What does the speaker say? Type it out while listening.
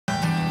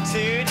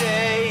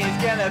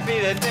gonna be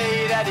the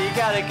day that you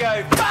gotta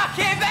go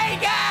fucking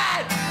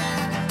vegan!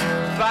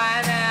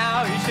 By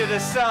now you should have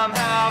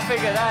somehow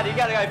figured out you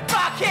gotta go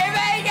fucking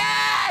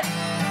vegan!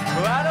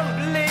 Well, I don't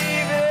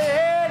believe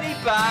that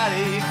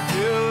anybody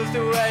feels the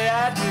way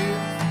I do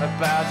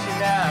about you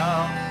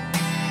now.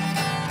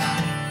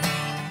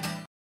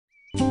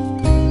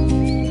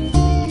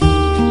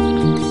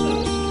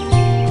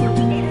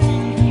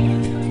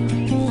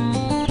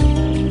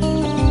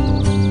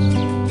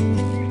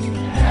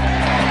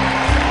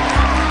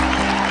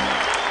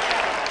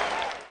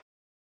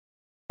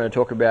 I'm going to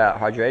talk about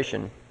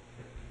hydration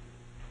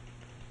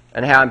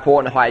and how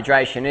important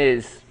hydration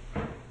is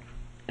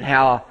and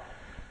how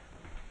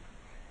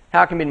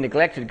it can be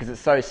neglected because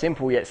it's so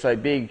simple yet so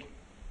big.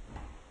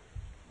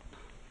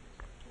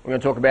 We're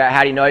going to talk about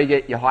how do you know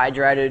you're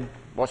hydrated,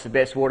 what's the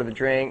best water to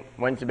drink,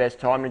 when's the best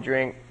time to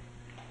drink,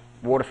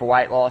 water for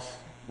weight loss,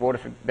 water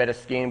for better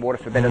skin, water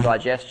for better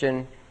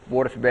digestion,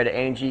 water for better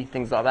energy,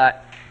 things like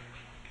that.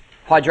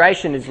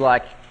 Hydration is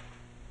like,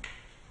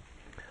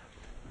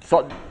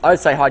 so I would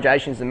say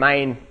hydration is the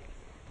main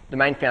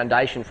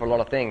foundation for a lot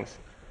of things.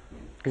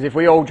 Because if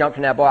we all jumped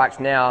on our bikes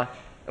now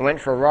and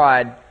went for a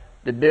ride,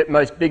 the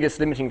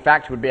biggest limiting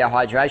factor would be our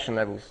hydration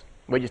levels.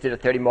 We just did a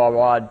 30-mile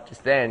ride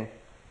just then,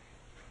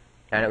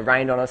 and it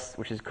rained on us,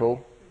 which is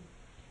cool.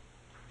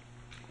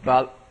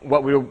 But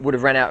what we would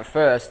have ran out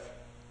first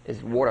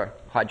is water,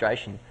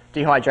 hydration.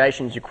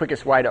 Dehydration is your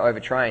quickest way to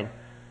overtrain.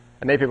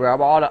 And many people go,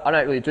 well, I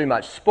don't really do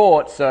much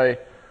sport, so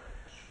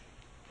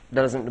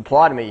that doesn't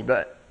apply to me.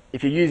 But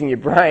if you're using your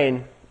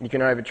brain, you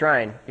can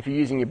overtrain. If you're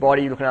using your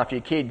body, looking after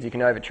your kids, you can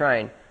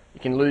overtrain.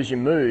 You can lose your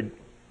mood.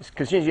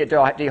 Because as soon as you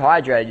get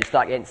dehydrated, you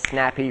start getting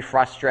snappy,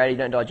 frustrated, you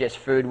don't digest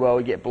food well,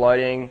 you get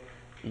bloating,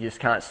 you just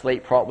can't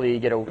sleep properly, you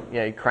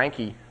get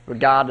cranky,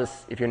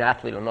 regardless if you're an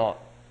athlete or not.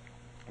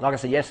 Like I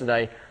said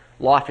yesterday,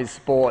 life is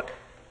sport.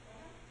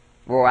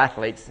 We're all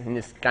athletes in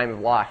this game of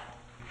life.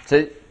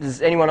 So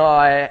does anyone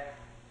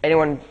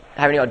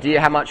have any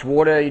idea how much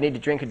water you need to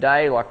drink a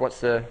day? Like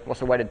what's the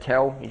way to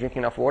tell you're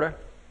drinking enough water?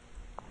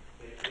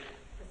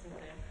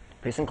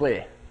 Peace and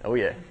clear. Oh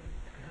yeah.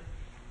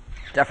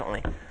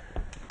 Definitely.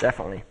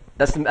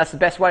 That's the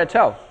best way to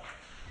tell.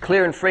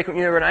 Clear and frequent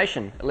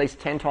urination, at least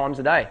 10 times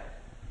a day.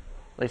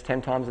 At least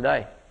 10 times a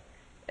day.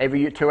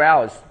 Every 2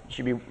 hours, you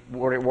should be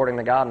watering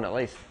the garden at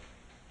least.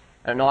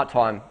 At night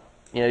time,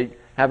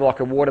 have like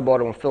a water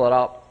bottle and fill it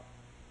up.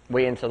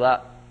 Wee into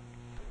that.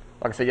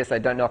 Like I said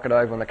yesterday, don't knock it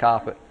over on the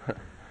carpet.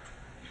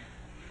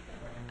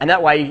 And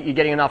that way you're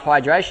getting enough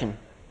hydration.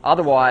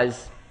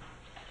 Otherwise,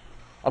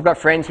 I've got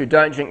friends who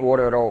don't drink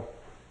water at all.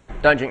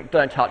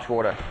 Don't touch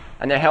water.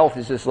 And their health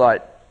is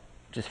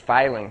just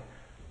failing.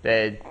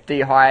 They're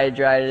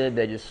dehydrated,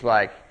 they're just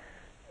like,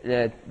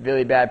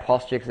 really bad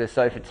posture because they're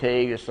so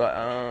fatigued. It's like,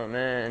 oh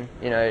man,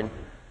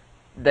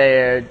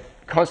 they're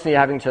constantly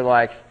having to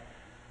like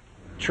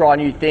try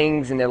new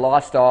things in their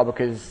lifestyle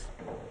because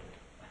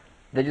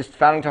they're just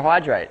failing to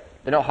hydrate.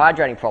 They're not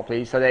hydrating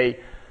properly, so they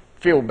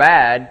feel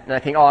bad and they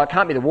think, oh, it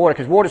can't be the water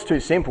because water's too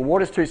simple.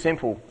 Water's too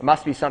simple. It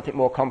must be something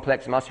more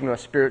complex. It must be my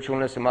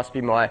spiritualness. It must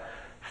be my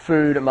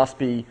food. It must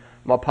be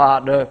my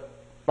partner.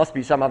 It must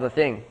be some other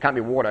thing. It can't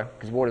be water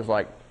because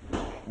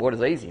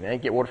water's easy, man. You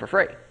get water for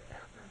free.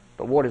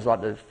 But water's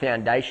like the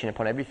foundation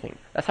upon everything.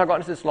 That's how I got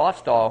into this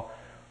lifestyle.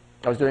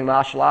 I was doing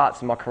martial arts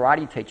and my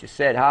karate teacher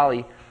said,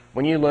 Harley,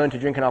 when you learn to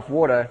drink enough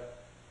water,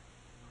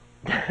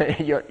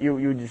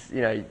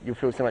 you'll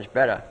feel so much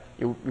better.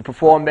 You'll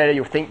perform better,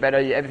 you'll think better,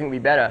 everything will be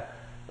better.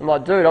 I'm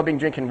like, dude, I've been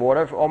drinking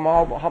water for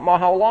my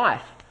whole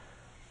life.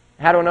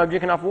 How do I know I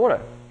drink enough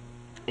water?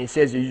 He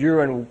says your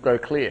urine will go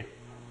clear.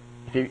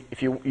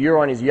 If your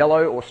urine is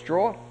yellow or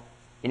straw,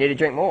 you need to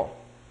drink more.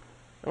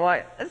 I'm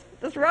like,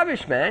 that's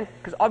rubbish, man,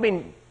 because I've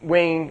been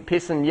weeing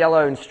piss and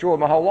yellow and straw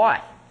my whole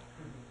life.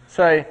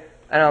 So,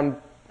 and I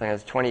think I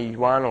was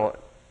 21 or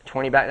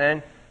 20 back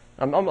then.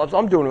 I'm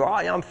doing all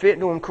right, I'm fit,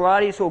 doing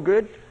karate, it's all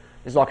good.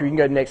 It's like you can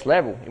go to the next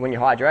level when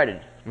you're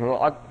hydrated. I'm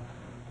like,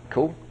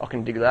 cool, I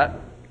can dig that.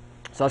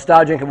 So I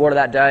started drinking water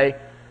that day,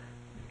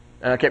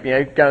 and I kept,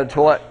 going to the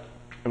toilet.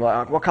 I'm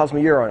like, what colour's my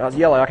urine? I was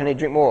yellow, I can need to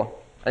drink more.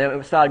 And then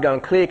it started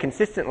going clear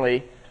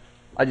consistently.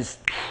 I just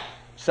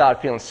started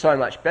feeling so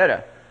much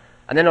better.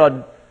 And then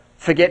I'd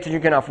forget to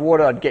drink enough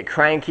water, I'd get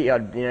cranky,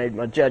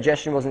 my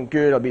digestion wasn't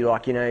good, I'd be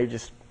like,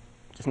 just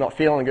not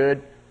feeling good.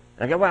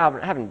 And I go, well,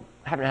 I haven't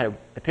had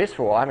a piss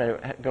for a while, I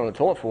haven't gone to the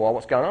toilet for a while,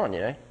 what's going on,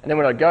 And then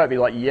when I'd go, it'd be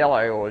like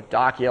yellow or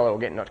dark yellow or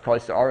getting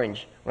close to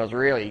orange when I was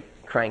really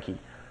cranky.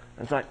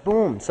 And it's like,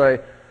 boom.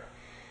 So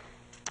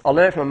I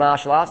learned from a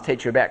martial arts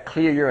teacher about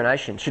clear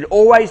urination. Should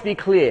always be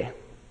clear,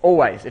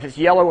 always. If it's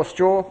yellow or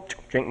straw,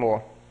 drink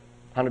more,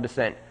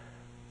 100%.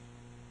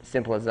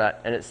 Simple as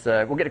that. And it's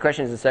we'll get to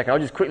questions in a second. I'll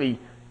just quickly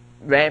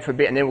rant for a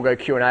bit and then we'll go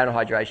Q&A on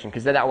hydration,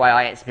 because that way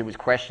I answer people's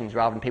questions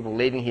rather than people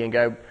leaving here and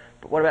go,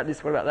 but what about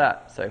this, what about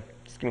that? So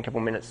just give me a couple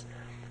of minutes.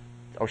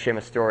 I'll share my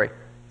story.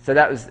 So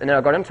that was, and then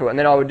I got into it, and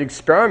then I would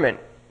experiment.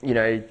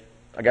 I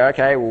go,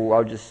 okay,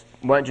 well,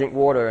 won't drink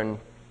water and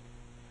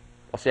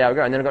I'll see how I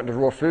go. And then I got into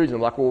raw foods and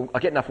I'm like, well, I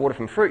get enough water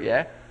from fruit,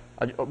 yeah?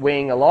 I'm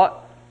weeing a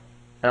lot.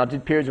 And I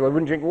did periods where I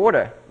wouldn't drink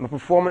water. My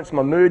performance,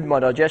 my mood, my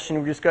digestion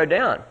would just go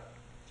down.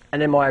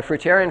 And then my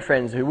fruitarian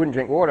friends who wouldn't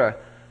drink water,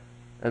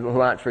 who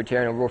aren't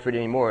fruitarian or raw food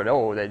anymore at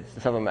all,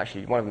 some of them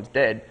actually, one of them's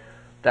dead,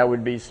 they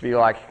would be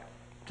like,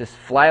 just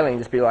flailing,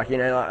 just be like,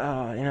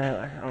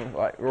 I'm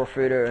like raw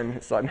fooder, and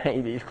it's like,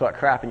 man, you eat like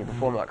crap and you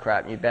perform like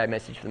crap and you're a bad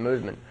message for the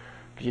movement.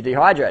 Because you're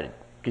dehydrated.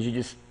 Because you're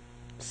just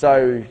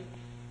so,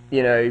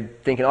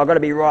 thinking, I've got to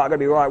be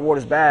right,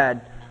 water's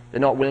bad. They're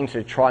not willing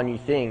to try new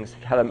things,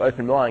 have an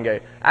open mind and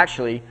go,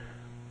 actually,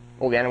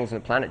 all the animals on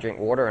the planet drink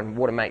water and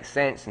water makes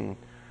sense, and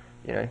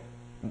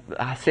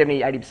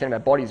 70-80% of our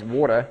body is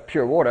water,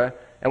 pure water,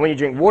 and when you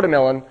drink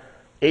watermelon,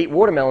 eat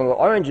watermelon or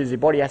oranges, your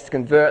body has to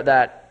convert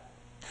that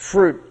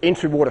fruit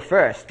into water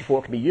first before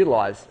it can be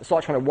utilised. It's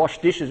like trying to wash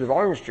dishes with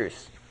orange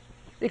juice.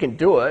 You can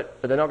do it,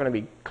 but they're not going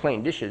to be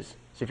clean dishes.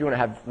 So if you want to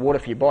have water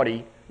for your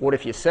body, water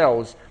for your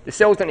cells, the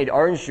cells don't need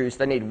orange juice,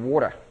 they need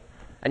water.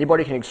 And your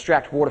body can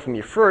extract water from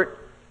your fruit,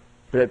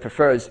 but it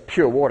prefers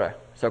pure water.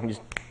 So it can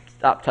just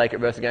uptake it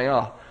versus going,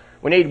 oh,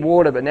 we need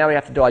water, but now we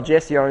have to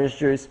digest the orange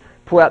juice,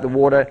 pull out the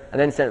water,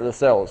 and then send it to the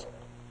cells.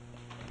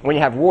 When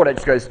you have water, it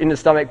just goes in the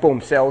stomach, boom,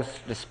 cells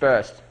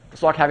dispersed.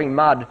 It's like having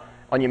mud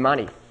on your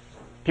money.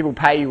 People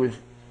pay you with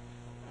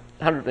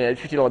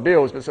 $50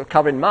 bills, but it's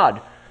covered in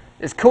mud.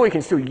 It's cool, you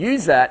can still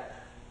use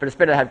that, but it's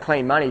better to have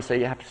clean money, so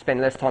you have to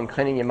spend less time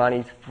cleaning your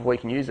money before you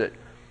can use it.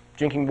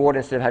 Drinking water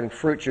instead of having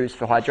fruit juice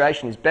for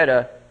hydration is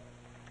better,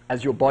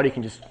 as your body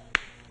can just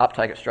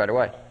uptake it straight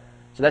away.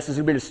 So that's just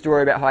a bit of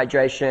story about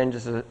hydration,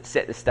 just to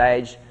set the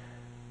stage,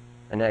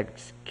 and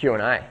next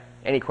Q&A.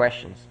 Any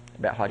questions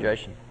about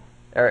hydration?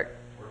 Eric?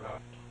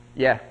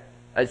 Yeah,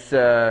 it's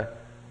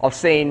I've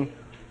seen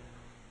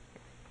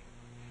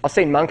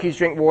monkeys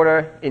drink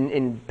water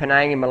in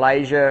Penang in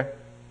Malaysia,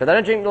 but they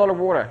don't drink a lot of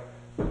water.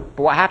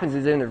 But what happens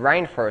is they're in the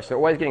rainforest, they're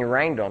always getting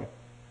rained on.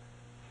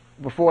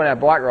 Before on our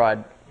bike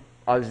ride,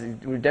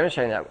 we were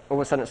demonstrating that. All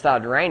of a sudden it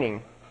started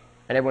raining,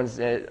 and everyone's,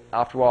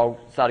 after a while,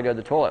 started to go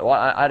to the toilet. Well,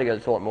 I had to go to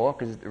the toilet more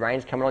because the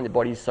rain's coming on, your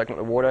body's soaking up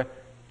the water,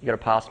 you've got to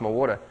pass more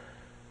water.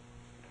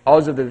 I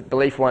was of the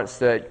belief once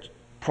that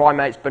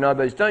primates,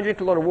 bonobos, don't drink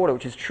a lot of water,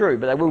 which is true,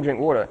 but they will drink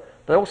water.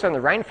 They're also in the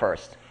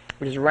rainforest,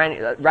 which is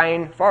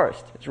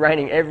rainforest. It's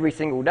raining every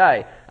single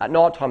day. At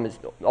night time, it's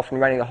often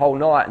raining the whole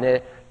night, and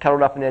they're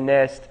cuddled up in their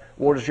nest,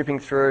 water's dripping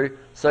through,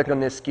 soaking on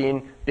their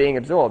skin, being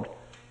absorbed.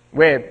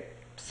 We're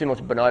similar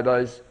to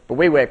bonobos, but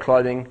we wear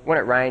clothing. When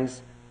it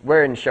rains,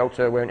 we're in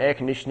shelter, we're in air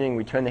conditioning,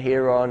 we turn the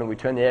heater on, and we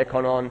turn the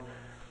aircon on.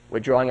 We're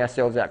drying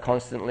ourselves out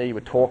constantly, we're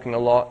talking a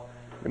lot.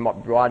 We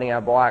might be riding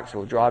our bikes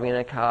or driving in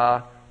a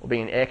car or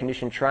being in an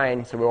air-conditioned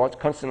train, so we're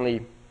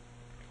constantly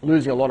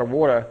losing a lot of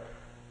water.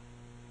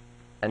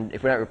 And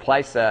if we don't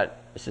replace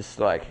that, it's just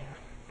like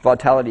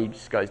vitality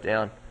just goes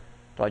down,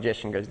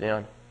 digestion goes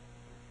down.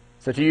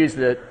 So to use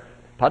the...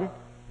 Pardon?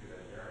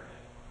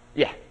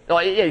 Yeah.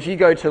 Like, yeah, if you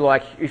go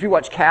to if you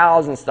watch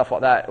cows and stuff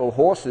like that, or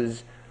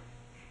horses,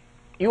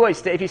 you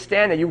always, if you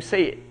stand there, you'll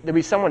see there'll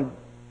be someone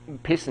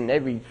pissing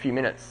every few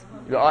minutes.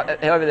 You go,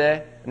 oh, over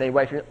there, and then you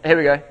wait for, here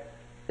we go.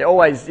 They're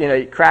always,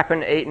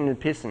 crapping, eating, and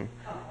pissing,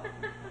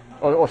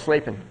 or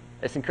sleeping.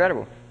 It's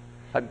incredible.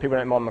 Hope people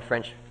don't mind my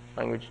French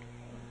language.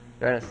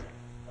 Very nice.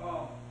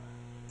 I'm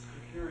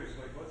curious,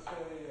 let's say I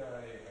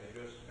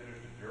just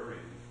finished a jury,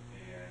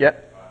 and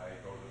Yep. I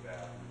go to the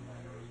bathroom, I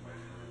notice my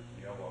urin's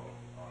yellow.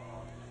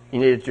 You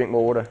need to drink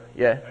more water.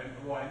 Yeah.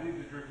 I need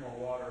to drink more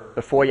water.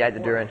 Before you ate the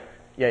durian.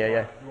 Yeah. Do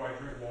I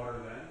drink water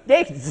then? Yeah,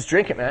 you can just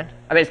drink it, man.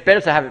 I mean, it's better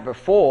to have it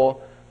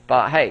before,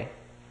 but hey,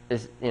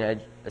 it's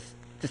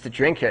just to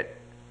drink it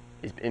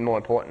is more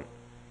important.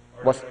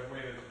 Or should I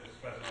wait a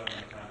specified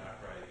amount of time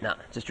after I eat? No,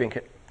 just drink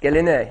it. Get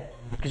in there,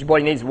 because your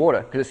body needs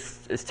water,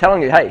 because it's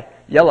telling you, hey,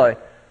 yellow.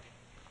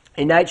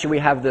 In nature, we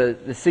have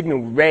the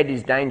signal red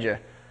is danger.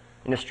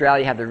 In Australia,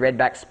 you have the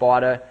redback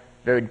spider,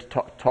 very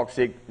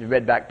toxic. The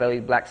redback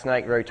bellied black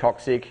snake, very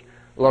toxic.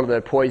 A lot of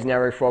the poison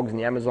arrow frogs in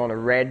the Amazon are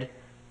red.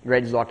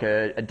 Red's like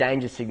a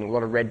danger signal. A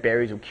lot of red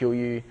berries will kill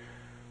you.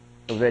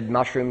 The red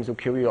mushrooms will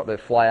kill you, like the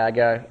fly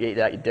agar. You eat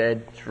that, you're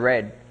dead. It's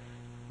red.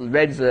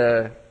 Red's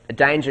a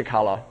danger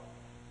colour.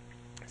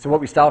 So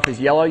what we start with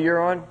is yellow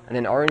urine, and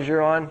then orange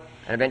urine,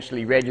 and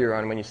eventually red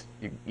urine when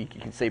you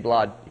can see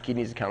blood. Your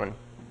kidneys are coming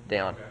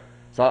down. Okay.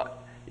 So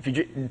if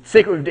you're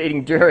sick of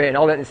eating durian, I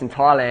learned this in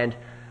Thailand.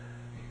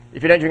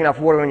 If you don't drink enough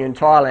water when you're in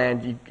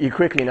Thailand, you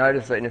quickly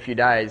notice it in a few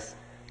days,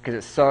 because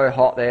it's so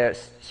hot there,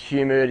 it's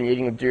humid, and you're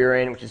eating a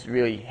durian, which is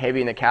really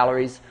heavy in the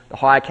calories. The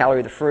higher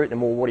calorie the fruit, the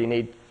more water you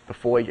need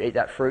before you eat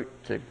that fruit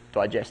to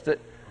digest it.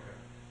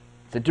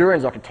 So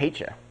durian's like a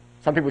teacher.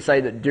 Some people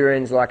say that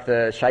durian's like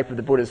the shape of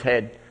the Buddha's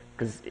head,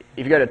 because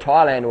if you go to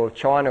Thailand or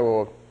China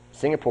or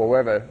Singapore,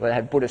 wherever, where they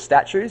have Buddha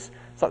statues,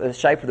 it's like the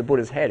shape of the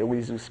Buddha's head, all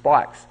these little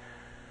spikes.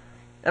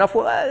 And I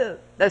thought,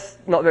 that's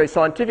not very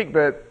scientific,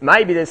 but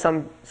maybe there's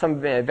some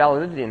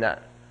validity in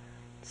that.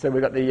 So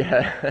we've got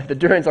the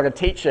durian's like a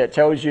teacher. It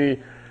tells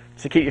you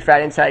to keep your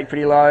fat intake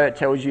pretty low. It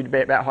tells you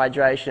about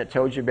hydration. It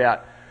tells you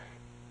about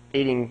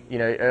eating,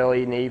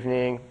 early in the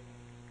evening.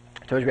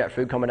 It tells you about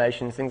food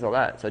combinations, things like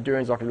that. So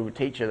durian's like a little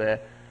teacher there.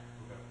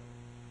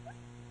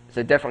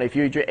 So definitely, if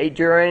you eat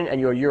durian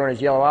and your urine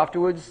is yellow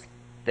afterwards,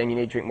 then you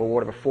need to drink more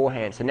water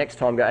beforehand. So next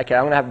time, go, okay,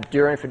 I'm going to have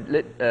durian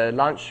for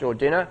lunch or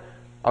dinner.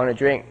 I'm going to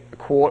drink a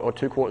quart or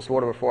 2 quarts of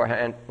water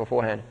beforehand.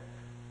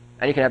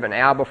 And you can have it an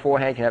hour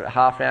beforehand, you can have it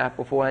half an hour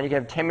beforehand, you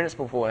can have 10 minutes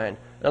beforehand.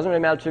 It doesn't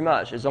really matter too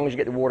much, as long as you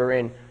get the water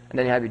in and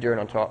then you have your durian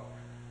on top.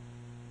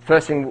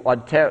 First thing I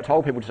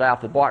told people today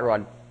after the bike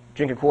ride,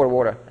 drink a quart of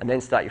water and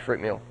then start your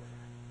fruit meal.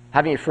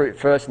 Having your fruit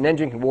first and then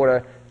drinking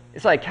water,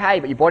 it's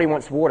okay, but your body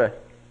wants water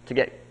to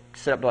get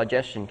set up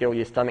digestion, get all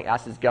your stomach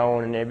acids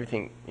going and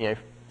everything,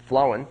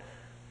 flowing,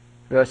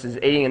 versus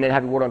eating and then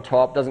having water on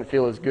top doesn't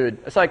feel as good.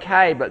 It's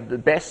okay, but the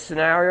best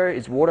scenario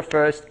is water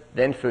first,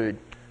 then food.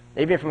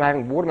 Even if I'm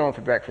having watermelon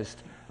for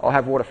breakfast, I'll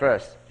have water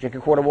first. Drink a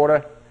quart of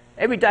water.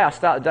 Every day I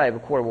start the day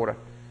with a quart of water.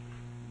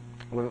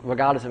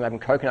 Regardless of having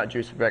coconut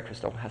juice for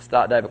breakfast, I'll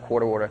start the day with a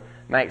quart of water.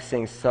 Makes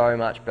things so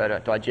much better.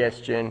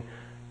 Digestion,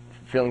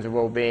 feelings of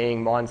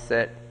well-being,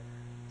 mindset.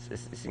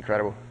 It's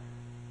incredible.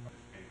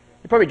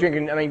 You're probably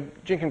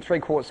drinking 3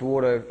 quarts of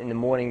water in the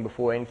morning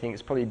before anything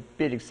is probably a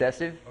bit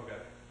excessive.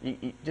 Okay.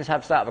 You just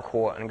have to start with a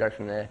quart and go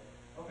from there.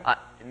 Okay.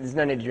 There's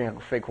no need to drink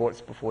 3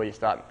 quarts before you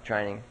start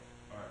training.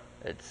 All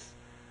right.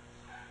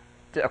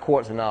 A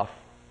quart's enough.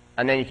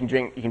 And then you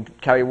can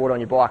carry your water on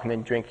your bike and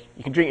then drink.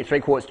 You can drink your 3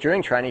 quarts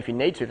during training if you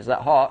need to, if it's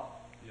that hot.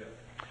 Yeah.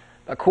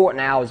 A quart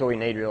an hour is all you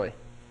need, really.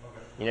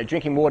 Okay.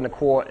 Drinking more than a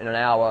quart in an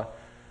hour,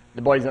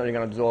 the body's not really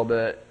going to absorb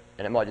it,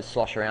 and it might just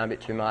slosh around a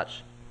bit too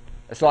much.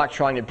 It's like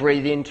trying to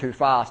breathe in too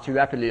fast, too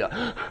rapidly.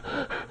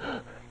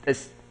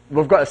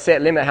 We've got a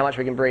set limit how much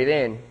we can breathe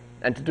in,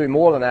 and to do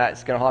more than that,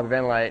 it's going to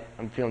hyperventilate.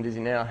 I'm feeling dizzy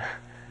now.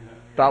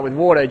 But with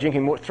water,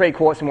 drinking 3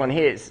 quarts in one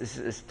hit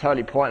is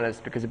totally pointless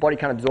because the body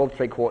can't absorb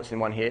 3 quarts in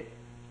one hit.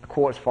 A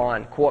quart's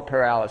fine. Quart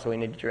per hour is all you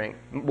need to drink.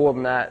 More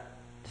than that,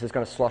 it's just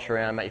going to slosh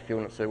around and make you feel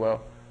not so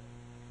well.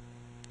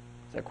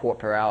 So a quart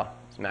per hour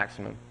is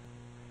maximum.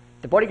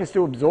 The body can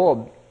still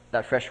absorb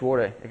that fresh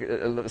water.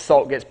 The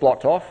salt gets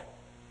blocked off,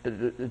 but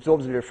it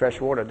absorbs a bit of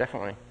fresh water,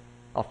 definitely.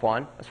 I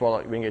find. That's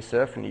why when you go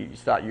surfing, you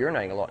start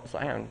urinating a lot. It's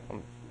like,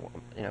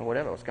 hey,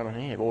 whatever, what's going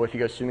on here? Or if you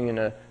go swimming in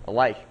a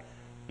lake,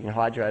 you can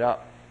hydrate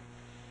up.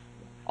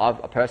 I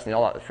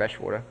like the fresh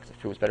water because it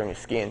feels better on your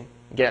skin.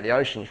 You get out the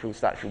ocean, you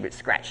start to feel a bit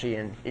scratchy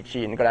and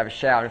itchy, and you've got to have a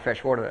shower in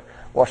fresh water to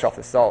wash off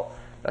the salt.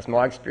 That's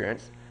my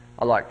experience.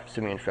 I like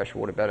swimming in fresh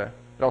water better,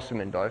 but I'll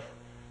swim in both.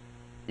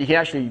 You can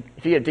actually,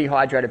 if you get a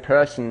dehydrated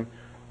person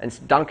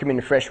and dunk them in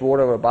fresh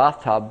water or a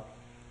bathtub,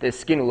 their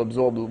skin will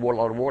absorb a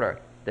lot of water.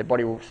 Their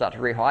body will start to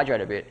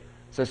rehydrate a bit.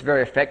 So it's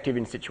very effective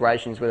in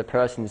situations where the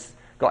person's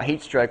got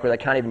heat stroke where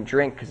they can't even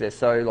drink because they're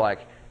so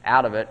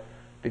out of it.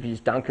 But if you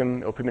just dunk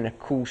them or put them in a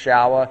cool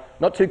shower,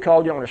 not too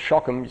cold, you don't want to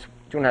shock them, you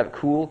want to have it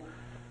cool,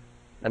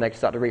 and they can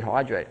start to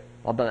rehydrate.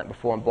 I've done that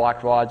before on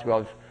bike rides where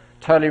I've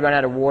totally run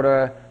out of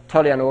water,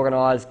 totally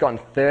unorganised, gotten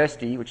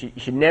thirsty, which you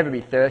should never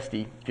be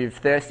thirsty. If you're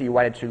thirsty, you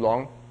waited too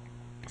long.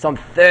 So I'm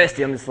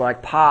thirsty, I'm just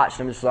parched,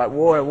 I'm just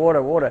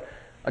water.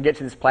 I get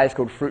to this place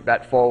called Fruit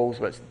Bat Falls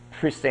where it's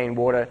pristine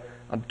water.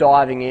 I'm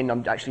diving in,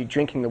 I'm actually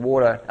drinking the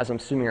water as I'm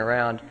swimming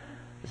around.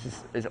 This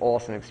is an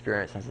awesome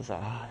experience. I was just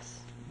like, it's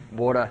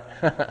water.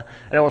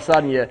 And all of a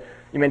sudden your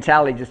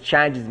mentality just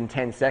changes in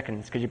 10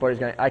 seconds because your body's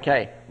going,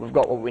 okay, we've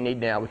got what we need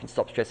now, we can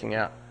stop stressing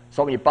out.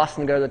 So when you're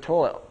busting to go to the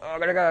toilet, I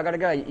gotta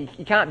go.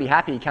 You can't be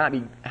happy, you can't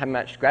be having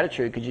much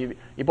gratitude because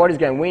your body's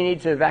going, we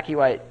need to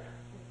evacuate,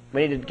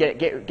 we need to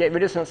get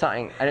rid of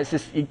something. And it's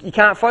just, you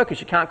can't focus,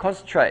 you can't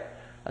concentrate.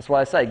 That's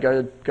why I say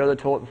go to the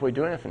toilet before you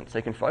do anything so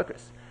you can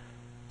focus.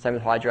 Same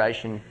with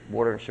hydration,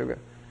 water and sugar,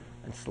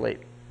 and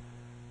sleep.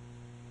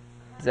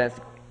 Does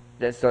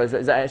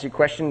that answer your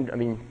question? I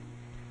mean,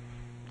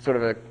 sort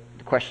of a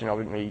question I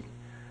wouldn't really...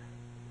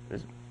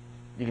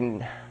 You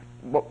can...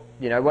 What?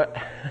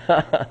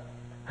 That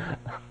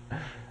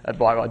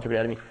bike ride took it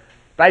out of me.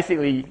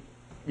 Basically,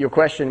 your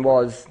question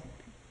was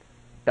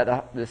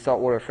about the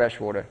salt water or fresh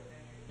water.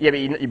 Yeah, but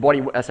your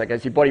body... That's okay.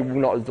 So your body will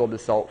not absorb the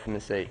salt from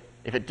the sea.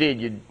 If it did,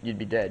 you'd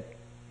be dead.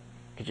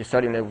 Because your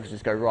sodium levels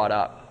just go right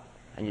up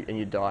and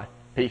you'd die.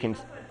 But you can...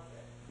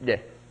 Yeah.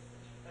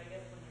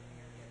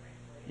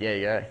 Yeah,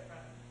 you go.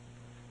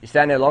 You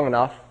stand there long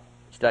enough,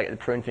 you start to get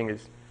the prune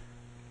fingers.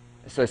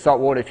 So salt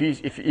water, if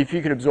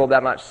you could absorb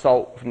that much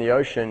salt from the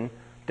ocean,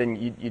 then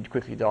you'd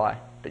quickly die.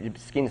 But your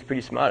skin's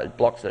pretty smart, it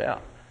blocks it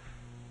out.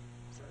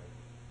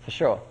 For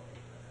sure.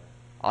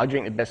 I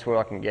drink the best water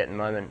I can get in the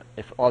moment.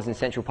 If I was in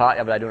Central Park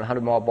the other day doing a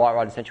 100-mile bike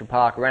ride in Central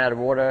Park, I ran out of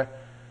water,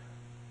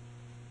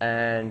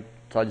 and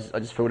so I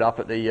just filled up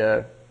at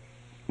the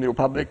little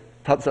public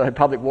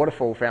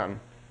waterfall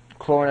fountain.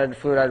 Chlorinated,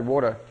 fluoridated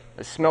water.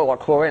 It smelled like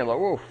chlorine. I'm like,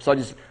 whoa. So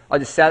I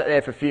just sat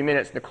there for a few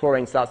minutes and the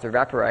chlorine starts to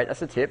evaporate.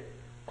 That's a tip.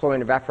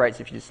 Chlorine evaporates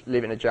if you just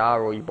leave it in a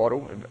jar or your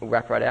bottle. It'll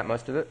evaporate out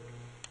most of it.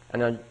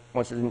 And then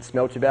once it didn't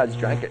smell too bad, I just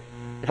drank it.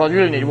 If I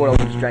really needed water, I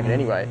would just drank it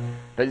anyway.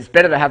 But it's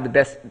better to have the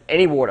best.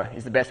 Any water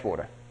is the best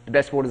water. The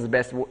best water is the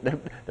best water.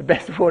 The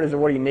best water is the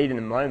water you need in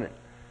the moment.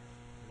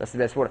 That's the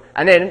best water.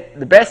 And then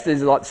the best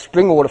is like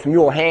spring water from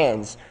your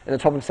hands in the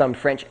top of some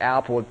French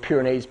Alp or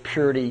Pyrenees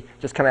purity,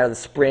 just come out of the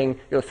spring.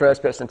 You're the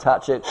first person to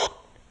touch it.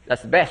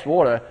 That's the best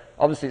water.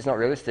 Obviously, it's not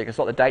realistic. It's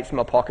like the dates in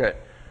my pocket.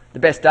 The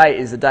best date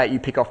is the date you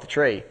pick off the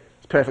tree.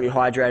 It's perfectly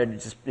hydrated.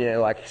 It's just,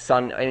 like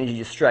sun energy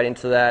just straight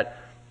into that,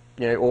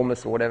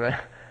 almost or whatever.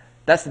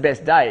 That's the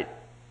best date.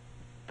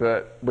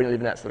 But we live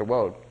in that sort of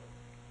world.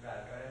 Right,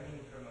 but I mean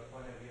from a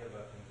point of view of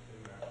a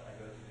consumer, I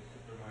go to the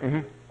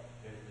supermarket,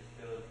 there's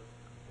distilled,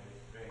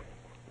 there's drink.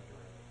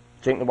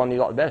 Drink the one you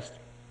like the best.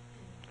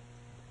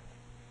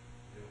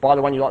 Buy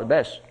the one you like the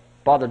best.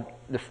 Buy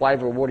the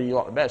flavour of water you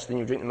like the best, then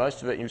you'll drink the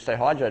most of it and you'll stay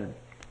hydrated.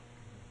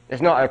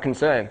 It's not a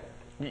concern.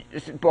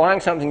 Buying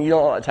something you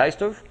don't like the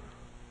taste of,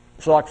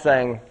 it's like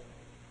saying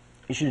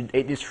you should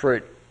eat this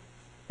fruit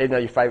even though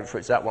your favourite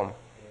fruit's that one.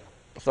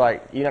 It's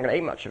like, you're not going to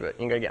eat much of it.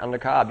 You're going to get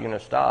undercarb, you're going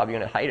to starve, you're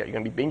going to hate it, you're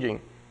going to be binging.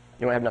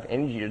 You won't have enough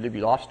energy to live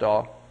your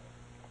lifestyle.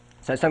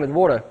 So same with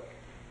water.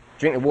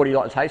 Drink the water you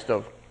like the taste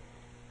of.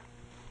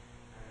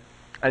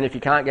 And if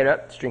you can't get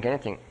it, just drink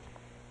anything.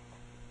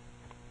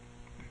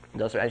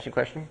 Does that answer your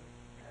question?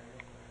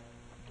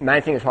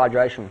 Main thing is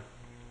hydration.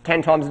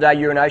 10 times a day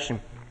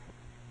urination.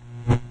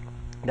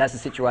 That's the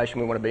situation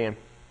we want to be in.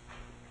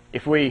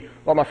 If we,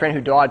 like my friend who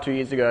died 2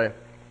 years ago,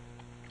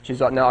 she's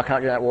like, no, I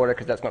can't drink that water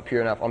because that's not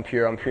pure enough. I'm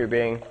pure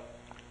being.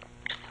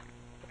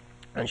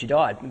 And she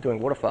died doing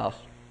water fast.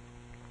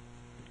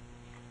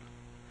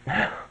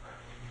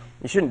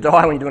 You shouldn't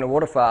die when you're doing a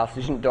water fast.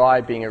 You shouldn't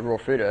die being a raw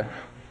fooder.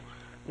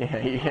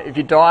 If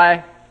you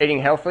die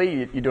eating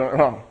healthy, you're doing it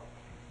wrong.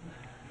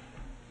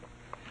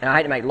 And I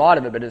hate to make light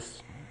of it, but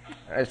it's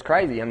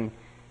crazy. And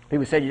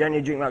people said, you don't need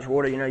to drink much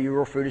water, you're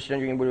raw fooders, you don't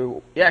drink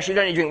water. Yeah, actually, you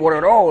don't need to drink water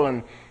at all,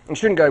 and you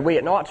shouldn't go wee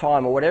at night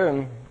time or whatever.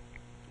 And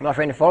my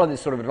friend followed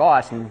this sort of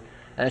advice, and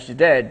she's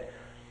dead.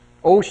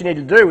 All she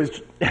needed to do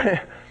was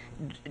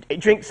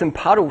drink some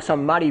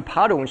muddy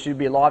puddle, and she'd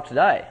be alive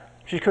today.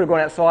 She could have gone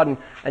outside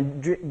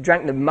and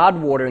drank the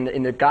mud water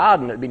in the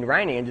garden that had been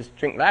raining and just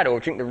drink that, or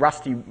drink the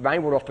rusty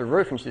rainwater off the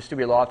roof, and she'd still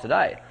be alive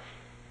today.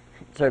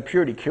 So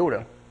purity killed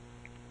her.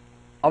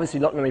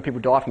 Obviously, not many people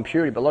die from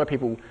purity, but a lot of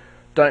people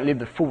don't live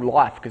the full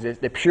life because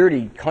their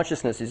purity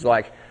consciousness is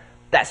like,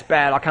 that's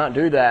bad, I can't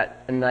do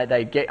that. And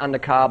they get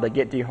undercarb, they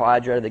get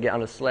dehydrated, they get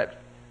underslept.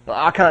 Like,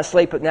 I can't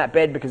sleep in that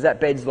bed because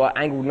that bed's like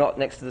angled not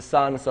next to the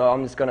sun, so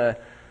I'm just going to,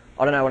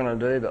 I don't know what I'm going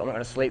to do, but I'm not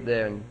going to sleep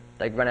there. And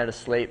they run out of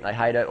sleep, they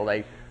hate it, or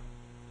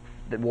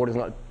the water's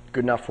not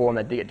good enough for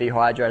them, they get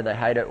dehydrated, they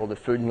hate it, or the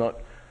food's not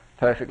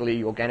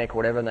perfectly organic or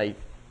whatever, and they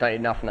don't eat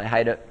enough and they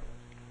hate it.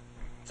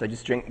 So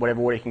just drink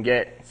whatever water you can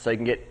get, so you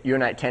can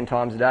urinate 10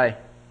 times a day,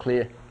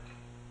 clear.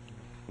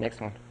 Next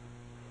one.